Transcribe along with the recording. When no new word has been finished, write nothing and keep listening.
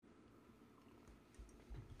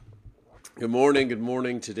Good morning. Good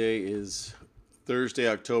morning. Today is Thursday,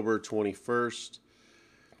 October 21st.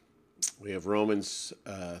 We have Romans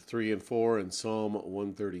 3 and 4 and Psalm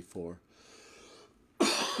 134.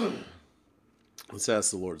 Let's ask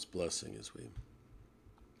the Lord's blessing as we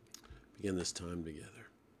begin this time together.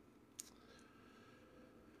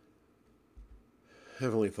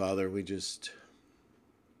 Heavenly Father, we just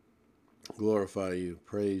glorify you,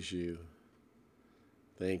 praise you.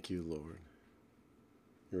 Thank you, Lord.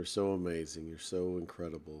 You're so amazing. You're so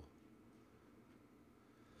incredible.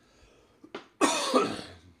 Our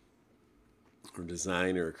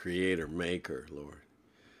designer, creator, maker, Lord.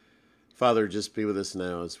 Father, just be with us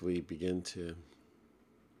now as we begin to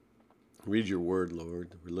read your word,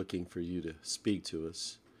 Lord. We're looking for you to speak to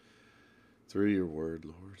us through your word,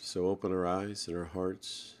 Lord. So open our eyes and our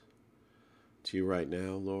hearts to you right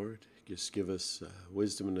now, Lord. Just give us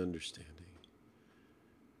wisdom and understanding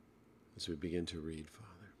as we begin to read, Father.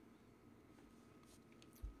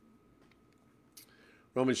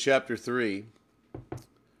 Romans chapter 3.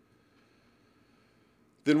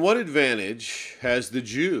 Then what advantage has the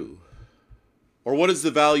Jew? Or what is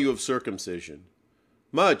the value of circumcision?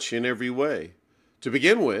 Much in every way. To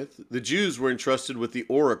begin with, the Jews were entrusted with the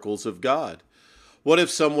oracles of God. What if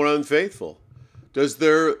some were unfaithful? Does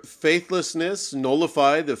their faithlessness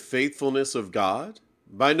nullify the faithfulness of God?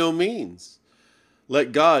 By no means.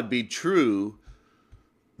 Let God be true,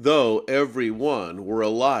 though every one were a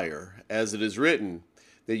liar, as it is written,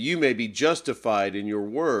 that you may be justified in your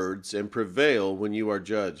words and prevail when you are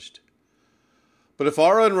judged. But if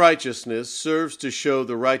our unrighteousness serves to show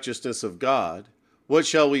the righteousness of God, what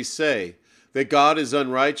shall we say? That God is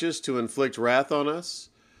unrighteous to inflict wrath on us?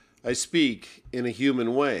 I speak in a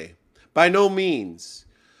human way. By no means.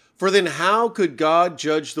 For then how could God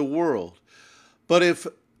judge the world? But if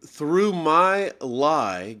through my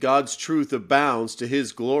lie God's truth abounds to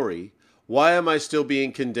his glory, why am I still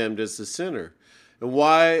being condemned as a sinner? And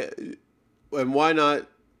why not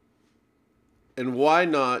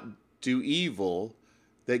do evil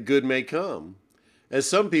that good may come? As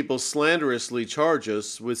some people slanderously charge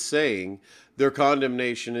us with saying their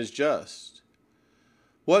condemnation is just.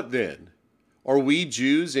 What then? Are we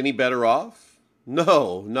Jews any better off?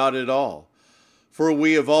 No, not at all. For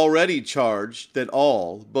we have already charged that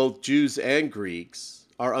all, both Jews and Greeks,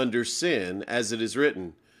 are under sin, as it is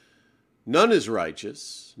written. None is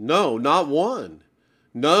righteous, no, not one.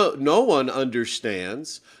 No one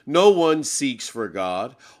understands. No one seeks for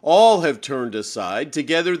God. All have turned aside.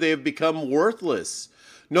 Together they have become worthless.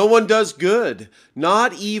 No one does good,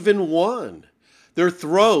 not even one. Their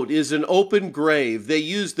throat is an open grave. They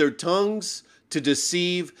use their tongues to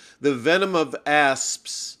deceive. The venom of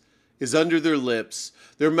asps is under their lips.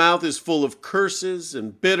 Their mouth is full of curses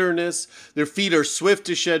and bitterness. Their feet are swift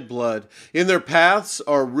to shed blood. In their paths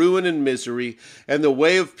are ruin and misery, and the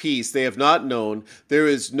way of peace they have not known. There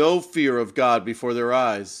is no fear of God before their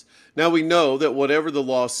eyes. Now we know that whatever the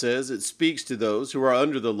law says, it speaks to those who are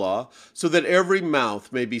under the law, so that every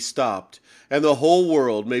mouth may be stopped, and the whole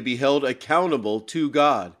world may be held accountable to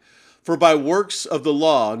God. For by works of the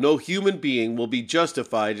law, no human being will be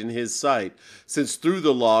justified in his sight, since through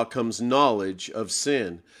the law comes knowledge of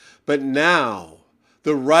sin. But now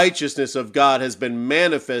the righteousness of God has been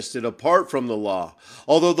manifested apart from the law.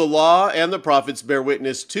 Although the law and the prophets bear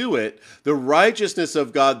witness to it, the righteousness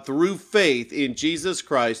of God through faith in Jesus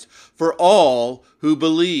Christ for all who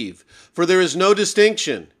believe. For there is no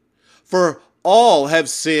distinction. For all have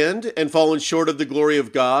sinned and fallen short of the glory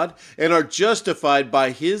of God and are justified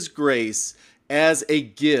by his grace as a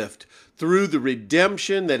gift through the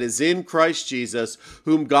redemption that is in Christ Jesus,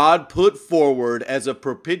 whom God put forward as a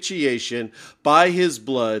propitiation by his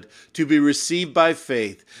blood to be received by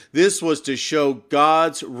faith. This was to show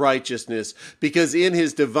God's righteousness, because in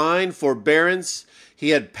his divine forbearance he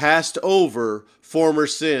had passed over former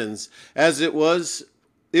sins, as it was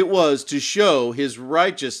to show his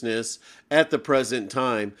righteousness at the present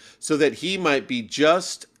time, so that he might be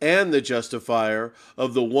just and the justifier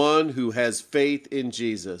of the one who has faith in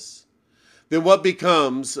Jesus. Then what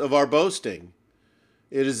becomes of our boasting?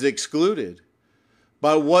 It is excluded.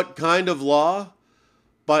 By what kind of law?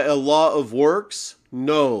 By a law of works?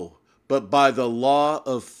 No, but by the law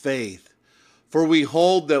of faith. For we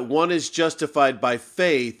hold that one is justified by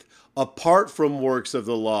faith apart from works of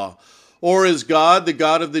the law. Or is God the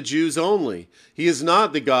God of the Jews only? He is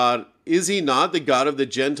not the God. Is he not the God of the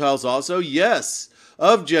Gentiles also? Yes,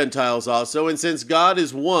 of Gentiles also. And since God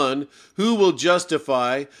is one, who will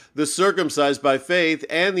justify the circumcised by faith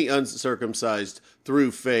and the uncircumcised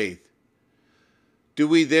through faith? Do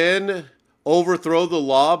we then overthrow the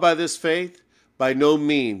law by this faith? By no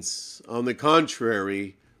means. On the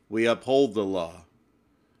contrary, we uphold the law.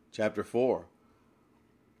 Chapter 4.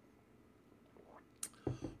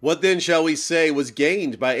 What then shall we say was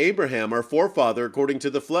gained by Abraham, our forefather, according to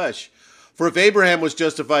the flesh? For if Abraham was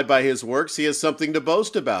justified by his works, he has something to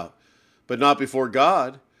boast about, but not before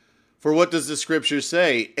God. For what does the scripture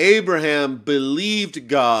say? Abraham believed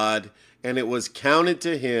God, and it was counted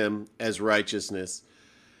to him as righteousness.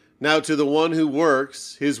 Now to the one who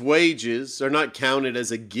works, his wages are not counted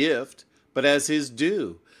as a gift, but as his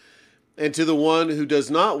due. And to the one who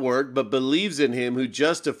does not work, but believes in him who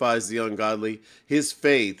justifies the ungodly, his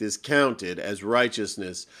faith is counted as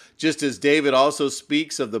righteousness. Just as David also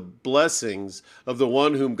speaks of the blessings of the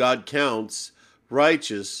one whom God counts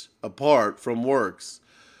righteous apart from works.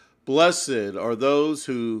 Blessed are those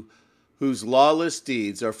whose lawless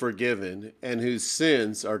deeds are forgiven and whose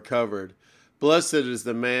sins are covered. Blessed is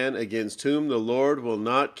the man against whom the Lord will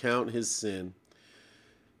not count his sin.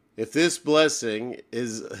 Is this blessing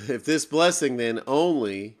then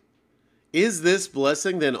only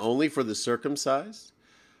for the circumcised,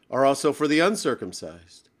 or also for the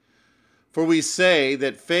uncircumcised? For we say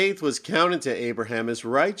that faith was counted to Abraham as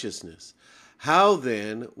righteousness. How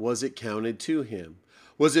then was it counted to him?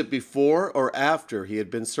 Was it before or after he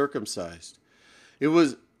had been circumcised? It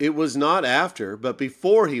was not after, but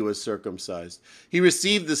before he was circumcised. He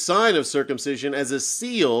received the sign of circumcision as a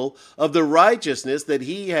seal of the righteousness that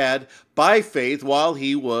he had by faith while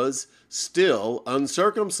he was still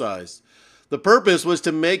uncircumcised. The purpose was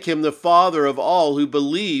to make him the father of all who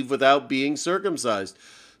believe without being circumcised,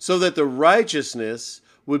 so that the righteousness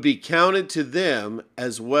would be counted to them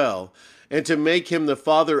as well, and to make him the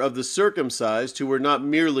father of the circumcised who were not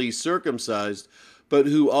merely circumcised, but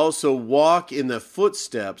who also walk in the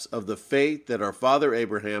footsteps of the faith that our father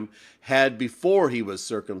Abraham had before he was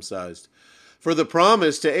circumcised. For the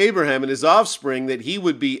promise to Abraham and his offspring that he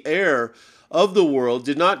would be heir of the world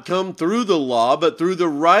did not come through the law, but through the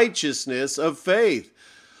righteousness of faith.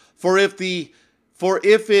 For if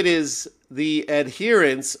it is the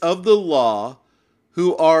adherents of the law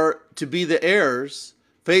who are to be the heirs,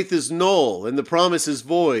 faith is null and the promise is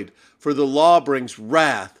void, for the law brings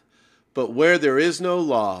wrath. But where there is no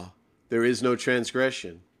law, there is no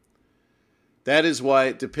transgression. That is why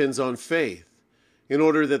it depends on faith, in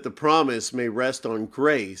order that the promise may rest on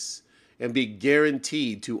grace and be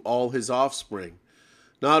guaranteed to all his offspring,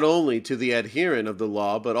 not only to the adherent of the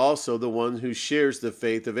law, but also the one who shares the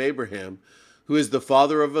faith of Abraham, who is the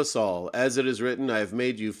father of us all. As it is written, I have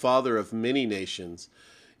made you father of many nations,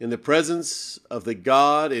 in the presence of the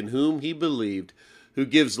God in whom he believed, who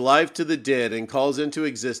gives life to the dead and calls into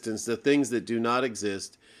existence the things that do not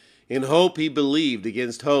exist. In hope he believed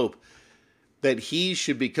against hope, that he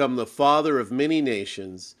should become the father of many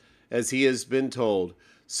nations, as he has been told,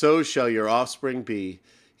 so shall your offspring be.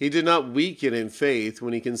 He did not weaken in faith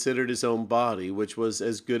when he considered his own body, which was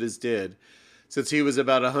as good as dead, since he was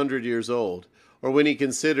about 100 years old, or when he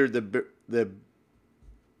considered the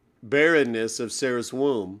barrenness of Sarah's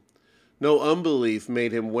womb. No unbelief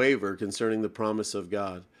made him waver concerning the promise of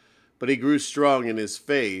God, but he grew strong in his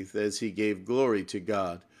faith as he gave glory to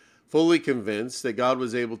God, fully convinced that God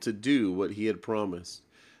was able to do what he had promised.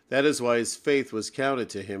 That is why his faith was counted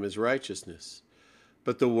to him as righteousness.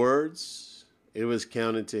 But the words, it was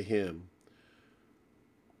counted to him,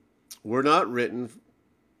 were not written.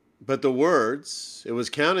 But the words, it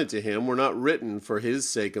was counted to him, were not written for his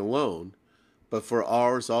sake alone, but for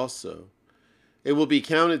ours also. It will be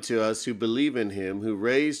counted to us who believe in him who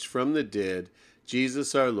raised from the dead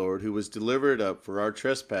Jesus our Lord, who was delivered up for our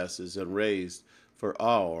trespasses and raised for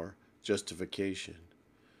our justification.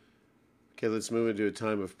 Okay, let's move into a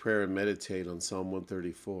time of prayer and meditate on Psalm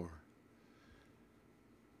 134.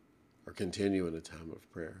 Or continue in a time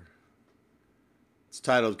of prayer. It's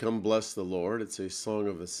titled, Come Bless the Lord. It's a song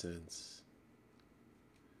of ascents.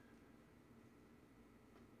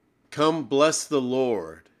 Come bless the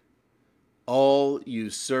Lord, all you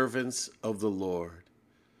servants of the Lord,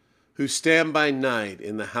 who stand by night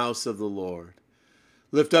in the house of the Lord.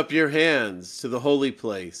 Lift up your hands to the holy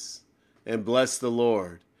place and bless the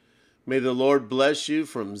Lord. May the Lord bless you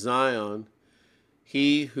from Zion,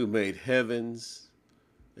 he who made heavens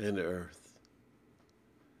and earth.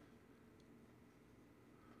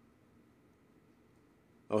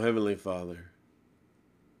 Oh, Heavenly Father,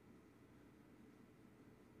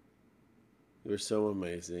 you're so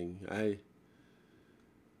amazing.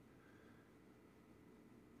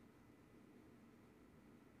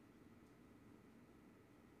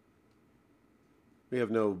 We have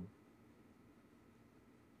no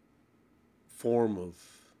form of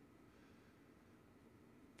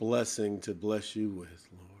blessing to bless you with,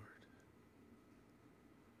 Lord.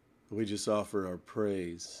 We just offer our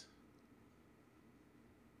praise.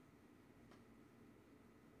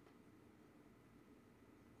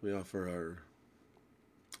 We offer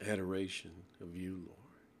our adoration of you, Lord.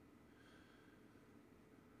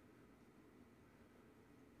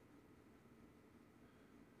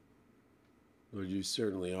 Lord, you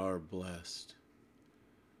certainly are blessed.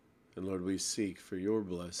 And Lord, we seek for your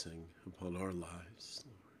blessing upon our lives,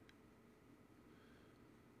 Lord.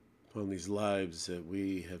 Upon these lives that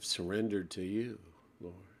we have surrendered to you,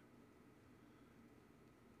 Lord.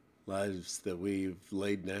 Lives that we've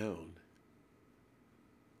laid down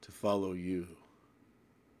to follow you.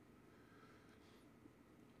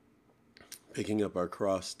 Picking up our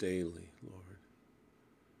cross daily, Lord.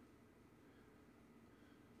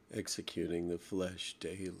 Executing the flesh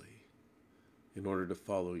daily in order to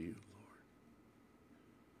follow you, Lord.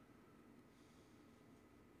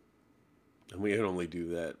 And we can only do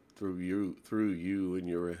that through you and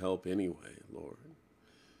your help anyway, Lord.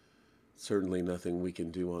 Certainly nothing we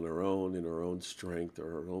can do on our own, in our own strength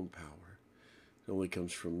or our own power. It only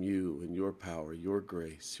comes from you and your power, your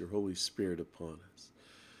grace, your Holy Spirit upon us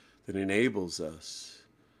that enables us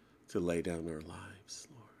to lay down our lives,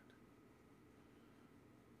 Lord.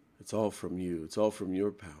 It's all from you. It's all from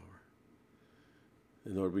your power.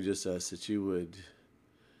 And Lord, we just ask that you would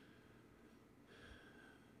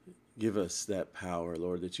give us that power,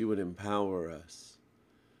 Lord, that you would empower us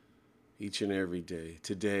each and every day,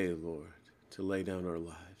 today, Lord, to lay down our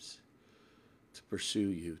lives, to pursue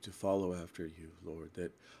you, to follow after you, Lord,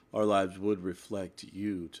 that our lives would reflect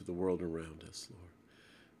you to the world around us, Lord,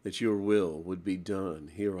 that your will would be done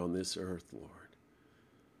here on this earth, Lord,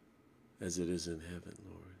 as it is in heaven,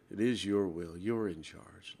 Lord. It is your will. You're in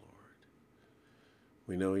charge, Lord.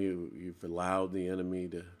 We know you've allowed the enemy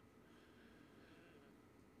to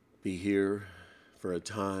be here for a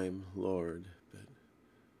time, Lord, but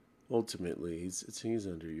ultimately he's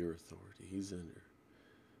under your authority.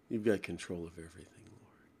 You've got control of everything,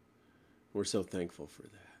 Lord. We're so thankful for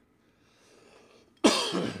that.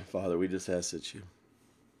 Father, we just ask that you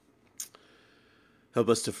help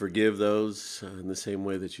us to forgive those in the same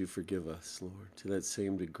way that you forgive us, Lord, to that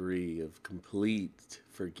same degree of complete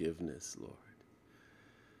forgiveness, Lord.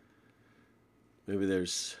 Maybe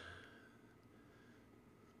there's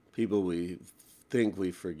people we think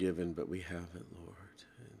we've forgiven, but we haven't, Lord.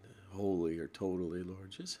 And wholly or totally,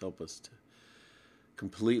 Lord, just help us to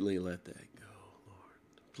completely let that go, Lord.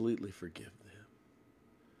 Completely forgive them.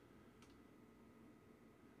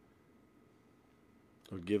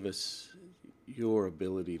 Lord, give us your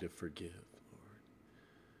ability to forgive, Lord.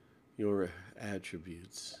 Your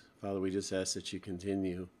attributes. Father, we just ask that you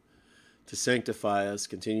continue to sanctify us,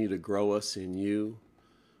 continue to grow us in you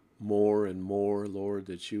more and more, Lord,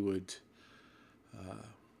 that you would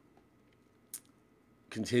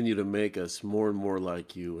continue to make us more and more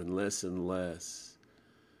like you and less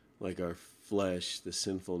like our flesh, the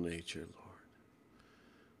sinful nature, Lord.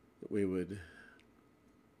 That we would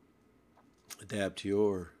adopt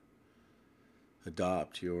your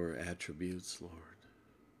attributes, Lord.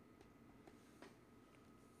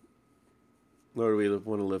 Lord, we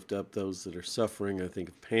want to lift up those that are suffering. I think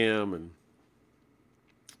of Pam, and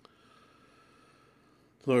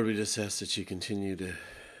Lord, we just ask that you continue to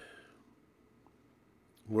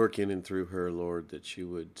work in and through her, Lord, that you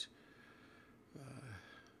would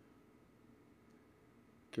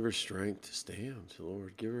give her strength to stand,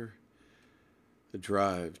 Lord. Give her the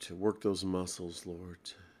drive to work those muscles, Lord,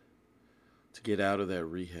 to get out of that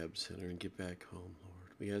rehab center and get back home,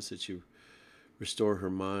 Lord. We ask that you restore her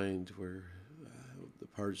mind where the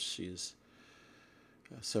parts she has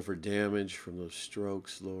suffered damage from those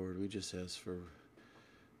strokes, Lord. We just ask for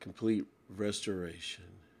complete restoration.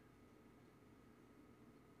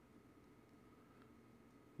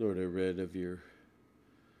 Lord, I read of your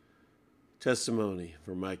testimony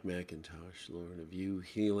for Mike McIntosh, Lord, of you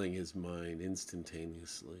healing his mind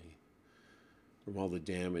instantaneously from all the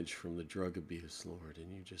damage from the drug abuse, Lord,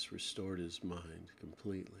 and you just restored his mind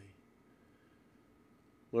completely.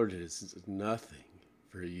 Lord, it is nothing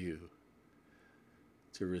for you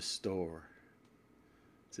to restore,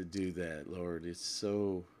 to do that, Lord. It's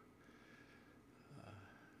so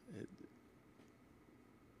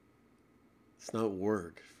it's not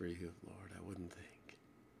work for you, Lord, I wouldn't think.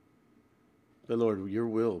 But Lord, your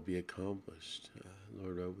will be accomplished.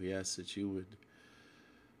 Lord, we ask that you would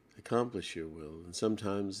accomplish your will. And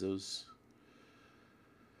sometimes those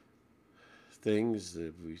things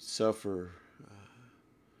that we suffer,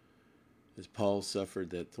 as Paul suffered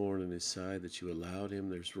that thorn in his side, that you allowed him,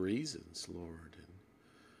 there's reasons, Lord. And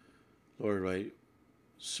Lord, I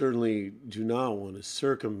certainly do not want to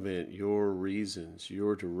circumvent your reasons,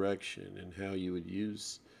 your direction, and how you would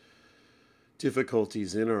use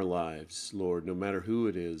difficulties in our lives, Lord, no matter who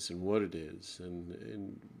it is and what it is,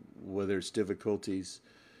 and whether it's difficulties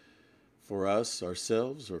for us,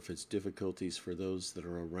 ourselves, or if it's difficulties for those that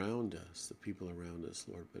are around us, the people around us,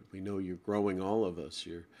 Lord. But we know you're growing all of us.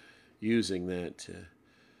 You're using that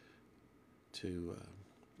to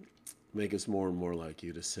make us more and more like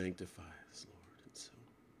you, to sanctify us, Lord. And so,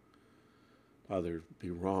 Father, it'd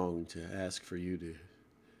be wrong to ask for you to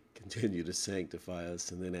continue to sanctify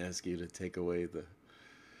us and then ask you to take away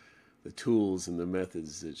the tools and the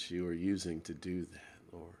methods that you are using to do that,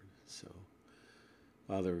 Lord. So,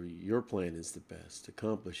 Father, your plan is the best.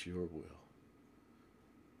 Accomplish your will.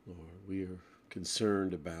 Lord, we are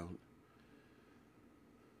concerned about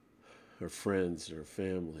our friends and our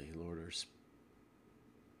family, Lord,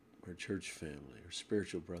 our church family, our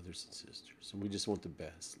spiritual brothers and sisters. And we just want the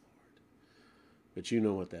best, Lord. But you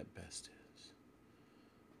know what that best is.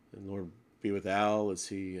 And Lord, be with Al as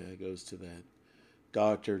he goes to that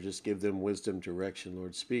doctor. Just give them wisdom, direction.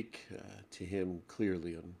 Lord, speak to him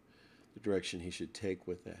clearly on the direction he should take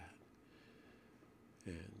with that.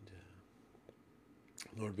 And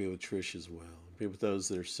Lord, be with Trish as well. Be with those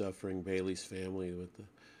that are suffering, Bailey's family with the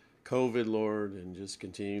COVID, Lord, and just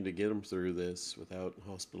continue to get them through this without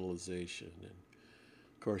hospitalization. And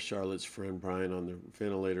of course, Charlotte's friend Brian on the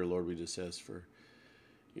ventilator, Lord, we just ask for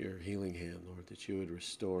your healing hand, Lord, that you would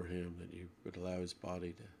restore him, that you would allow his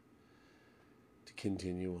body to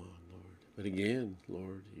continue on, Lord. But again,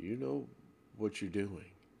 Lord, you know what you're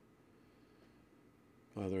doing.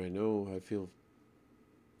 Father, I know I feel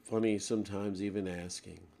funny sometimes even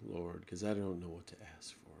asking, Lord, because I don't know what to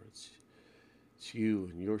ask for. It's you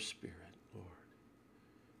and your spirit, Lord,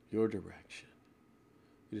 your direction.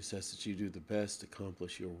 We just ask that you do the best to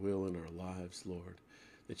accomplish your will in our lives, Lord,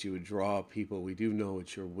 that you would draw people. We do know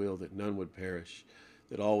it's your will that none would perish,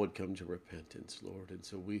 that all would come to repentance, Lord. And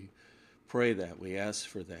so we pray that, we ask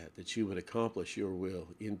for that you would accomplish your will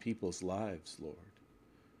in people's lives, Lord.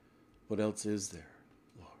 What else is there,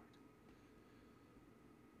 Lord?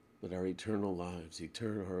 But our eternal lives,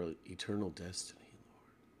 our eternal destiny.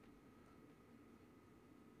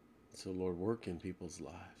 So, Lord, work in people's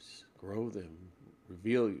lives. Grow them.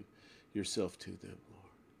 Reveal yourself to them, Lord.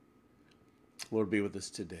 Lord, be with us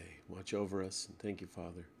today. Watch over us. And thank you,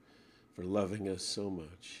 Father, for loving us so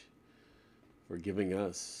much, for giving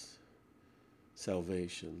us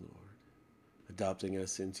salvation, Lord, adopting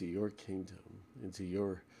us into your kingdom, into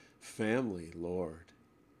your family, Lord,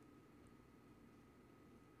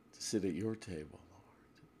 to sit at your table, Lord,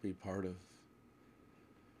 to be part of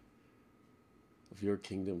your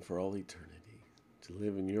kingdom for all eternity, to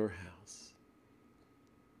live in your house.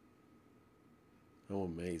 How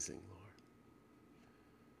amazing, Lord.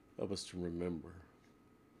 Help us to remember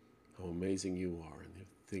how amazing you are and the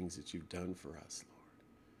things that you've done for us, Lord.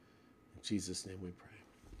 In Jesus' name we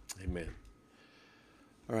pray. Amen.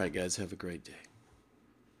 All right, guys, have a great day.